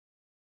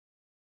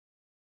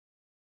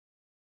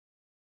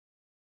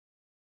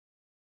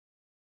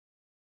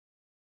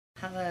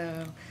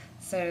Hello.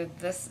 So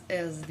this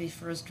is the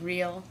first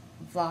real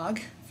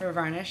vlog for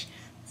Varnish,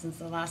 since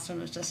the last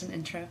one was just an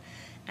intro.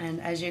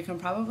 And as you can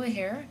probably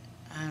hear,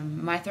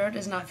 my throat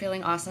is not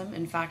feeling awesome.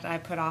 In fact, I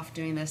put off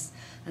doing this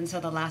until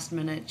the last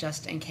minute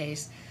just in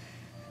case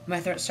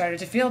my throat started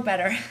to feel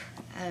better.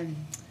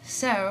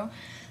 So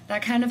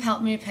that kind of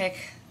helped me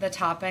pick the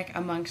topic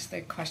amongst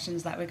the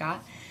questions that we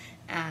got.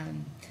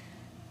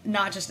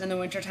 Not just in the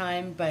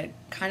wintertime, but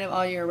kind of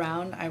all year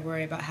round. I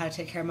worry about how to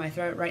take care of my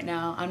throat. Right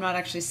now, I'm not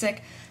actually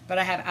sick, but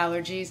I have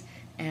allergies,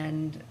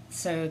 and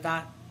so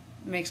that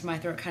makes my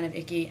throat kind of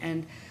icky.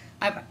 And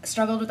I've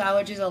struggled with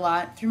allergies a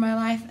lot through my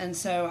life, and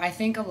so I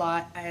think a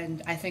lot,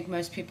 and I think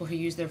most people who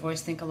use their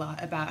voice think a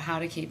lot about how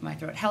to keep my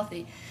throat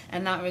healthy.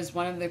 And that was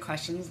one of the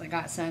questions that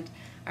got sent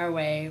our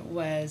way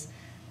was,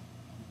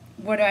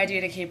 what do I do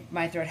to keep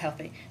my throat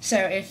healthy? So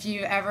if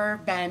you've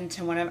ever been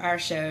to one of our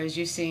shows,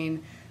 you've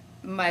seen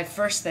my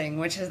first thing,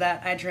 which is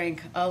that I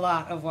drink a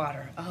lot of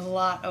water.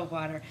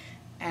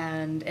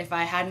 And if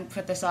I hadn't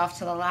put this off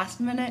to the last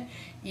minute,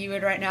 you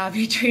would right now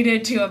be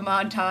treated to a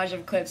montage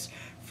of clips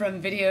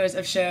from videos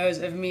of shows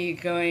of me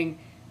going,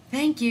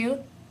 thank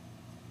you.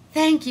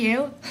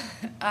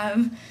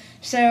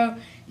 So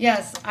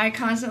yes, I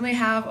constantly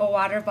have a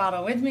water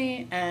bottle with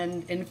me,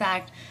 and in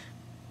fact,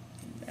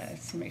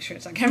 to make sure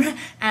it's on camera,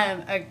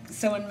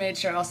 someone made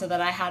sure also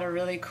that I had a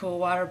really cool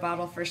water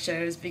bottle for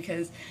shows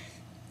because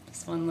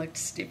this one looked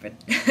stupid.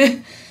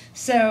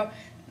 So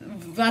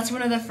that's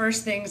one of the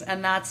first things,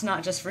 and that's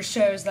not just for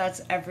shows, that's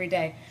every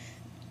day.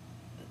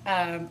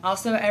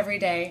 Also every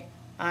day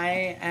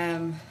I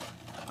am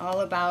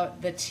all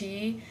about the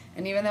tea,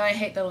 and even though I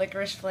hate the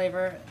licorice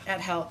flavor,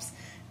 it helps.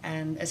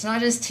 And it's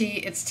not just tea,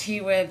 it's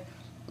tea with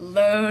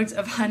loads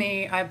of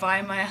honey. I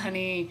buy my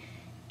honey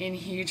in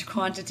huge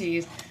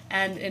quantities,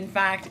 and in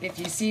fact, if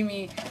you see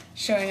me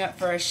showing up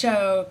for a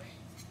show,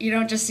 you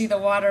don't just see the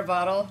water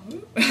bottle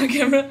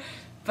camera,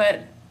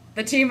 but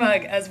the tea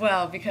mug as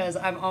well, because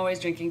I'm always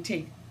drinking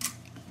tea.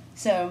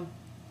 So,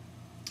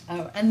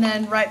 and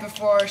then right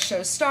before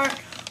shows start,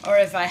 or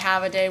if I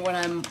have a day when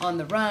I'm on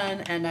the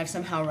run and I've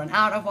somehow run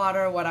out of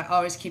water, what I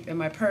always keep in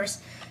my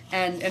purse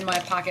and in my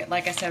pocket,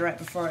 like I said, right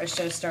before a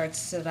show starts,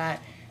 so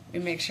that we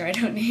make sure I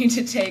don't need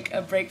to take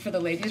a break for the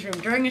ladies' room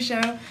during a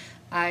show,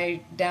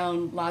 I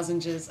down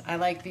lozenges. I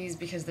like these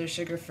because they're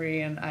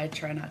sugar-free, and I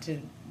try not to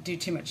do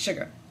too much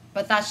sugar.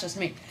 But that's just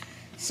me.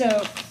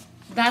 So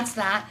that's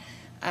that.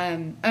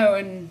 Oh,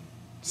 and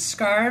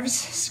scarves.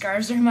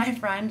 Scarves are my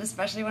friend,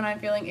 especially when I'm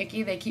feeling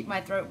icky. They keep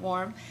my throat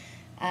warm.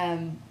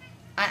 I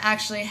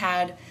actually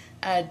had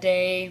a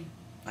day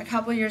a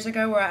couple years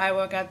ago where I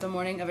woke up the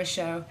morning of a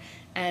show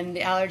and the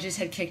allergies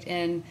had kicked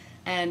in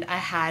and I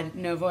had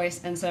no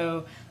voice, and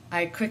so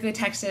I quickly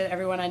texted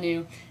everyone I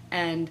knew,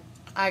 and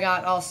I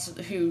got all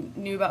who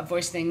knew about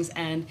voice things,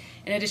 and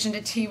in addition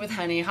to tea with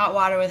honey, hot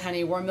water with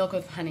honey, warm milk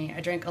with honey,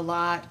 I drank a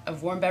lot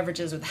of warm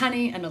beverages with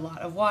honey and a lot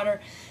of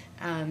water.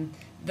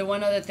 The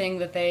one other thing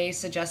that they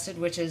suggested,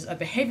 which is a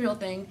behavioral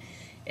thing,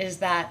 is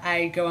that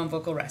I go on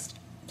vocal rest.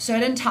 So I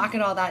didn't talk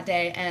at all that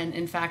day, and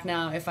in fact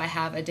now if I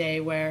have a day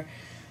where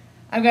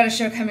I've got a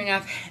show coming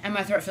up and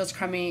my throat feels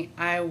crummy,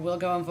 I will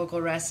go on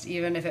vocal rest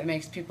even if it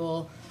makes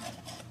people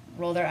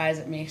roll their eyes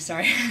at me.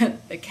 Sorry,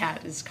 the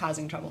cat is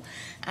causing trouble.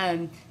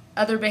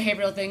 Other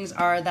behavioral things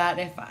are that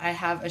if I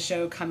have a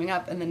show coming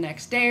up in the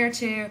next day or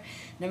two,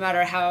 no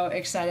matter how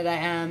excited I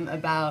am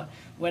about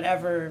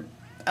whatever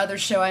other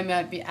show I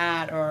might be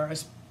at, or a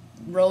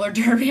roller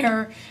derby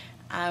or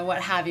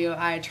what have you,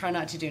 I try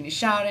not to do any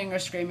shouting or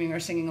screaming or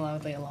singing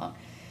loudly along.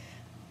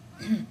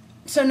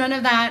 So none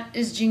of that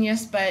is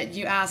genius, but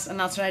you asked, and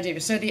that's what I do.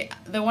 So the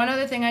one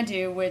other thing I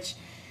do, which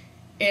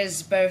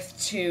is both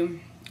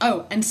to,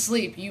 oh, and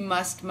sleep. You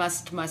must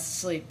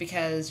sleep,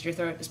 because your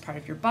throat is part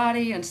of your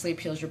body, and sleep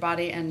heals your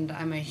body, and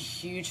I'm a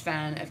huge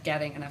fan of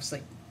getting enough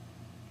sleep.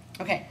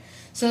 Okay,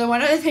 so the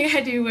one other thing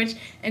I do, which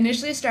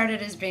initially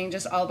started as being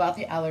just all about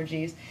the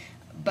allergies,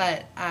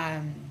 but,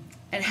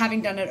 and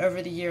having done it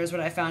over the years,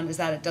 what I found is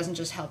that it doesn't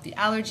just help the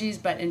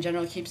allergies, but in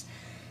general keeps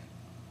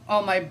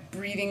all my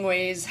breathing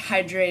ways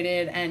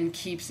hydrated, and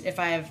keeps, if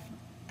I have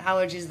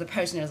allergies, the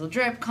postnasal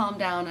drip, calm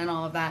down, and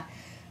all of that.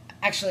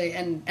 Actually,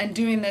 and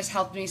doing this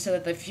helped me so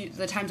that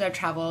the times I've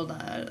traveled,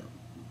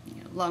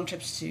 long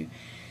trips to,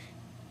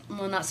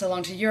 well, not so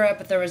long to Europe,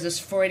 but there was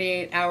this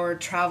 48-hour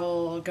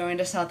travel going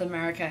to South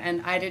America,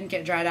 and I didn't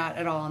get dried out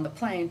at all on the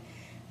plane.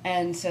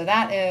 And so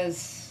that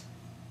is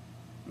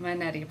my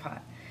neti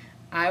pot.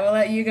 I will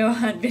let you go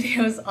on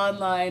videos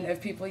online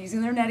of people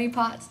using their neti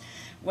pots.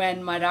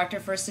 When my doctor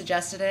first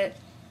suggested it,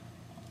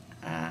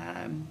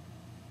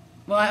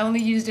 well, I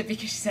only used it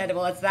because she said,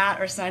 well, it's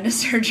that or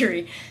sinus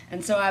surgery.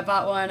 And so I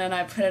bought one and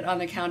I put it on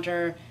the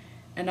counter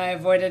and I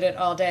avoided it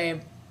all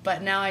day.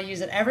 But now I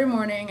use it every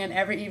morning and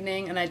every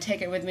evening, and I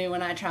take it with me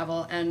when I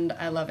travel, and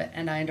I love it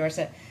and I endorse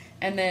it.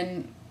 And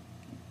then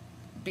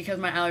because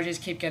my allergies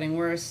keep getting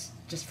worse,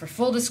 just for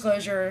full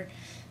disclosure,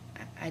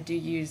 I do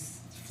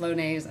use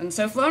Flonase. And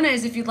so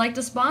Flonase, if you'd like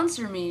to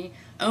sponsor me,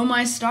 oh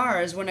my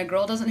stars, when a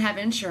girl doesn't have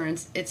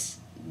insurance, it's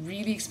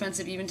really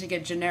expensive even to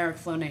get generic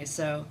Flonase.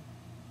 So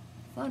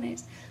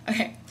Flonase.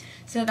 Okay,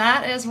 so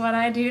that is what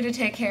I do to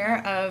take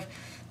care of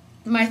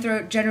my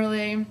throat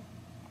generally,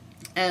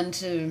 and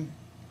to,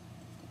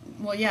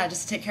 well, yeah,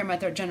 just to take care of my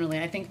throat generally.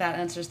 I think that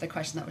answers the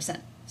question that was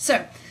sent.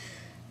 So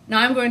now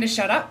I'm going to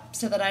shut up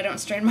so that I don't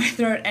strain my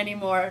throat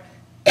anymore.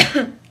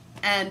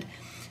 And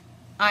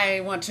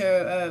I want to,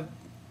 of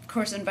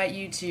course, invite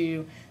you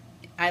to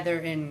either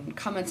in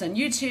comments on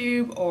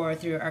YouTube or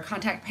through our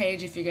contact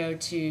page. If you go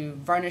to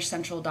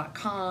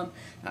varnishcentral.com,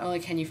 not only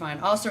can you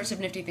find all sorts of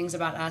nifty things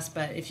about us,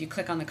 but if you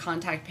click on the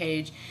contact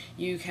page,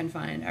 you can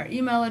find our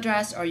email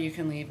address, or you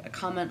can leave a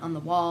comment on the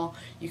wall.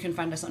 You can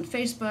find us on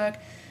Facebook,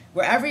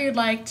 wherever you'd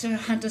like to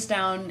hunt us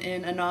down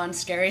in a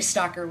non-scary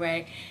stalker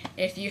way.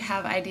 If you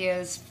have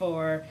ideas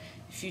for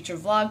future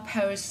vlog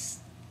posts,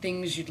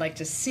 things you'd like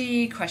to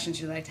see, questions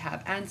you'd like to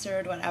have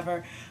answered,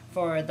 whatever,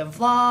 for the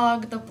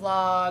vlog, the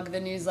blog, the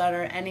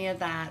newsletter, any of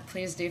that,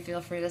 please do feel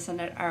free to send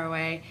it our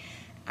way.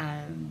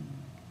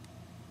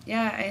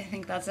 Yeah, I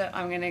think that's it.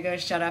 I'm going to go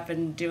shut up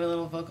and do a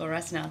little vocal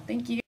rest now.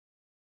 Thank you.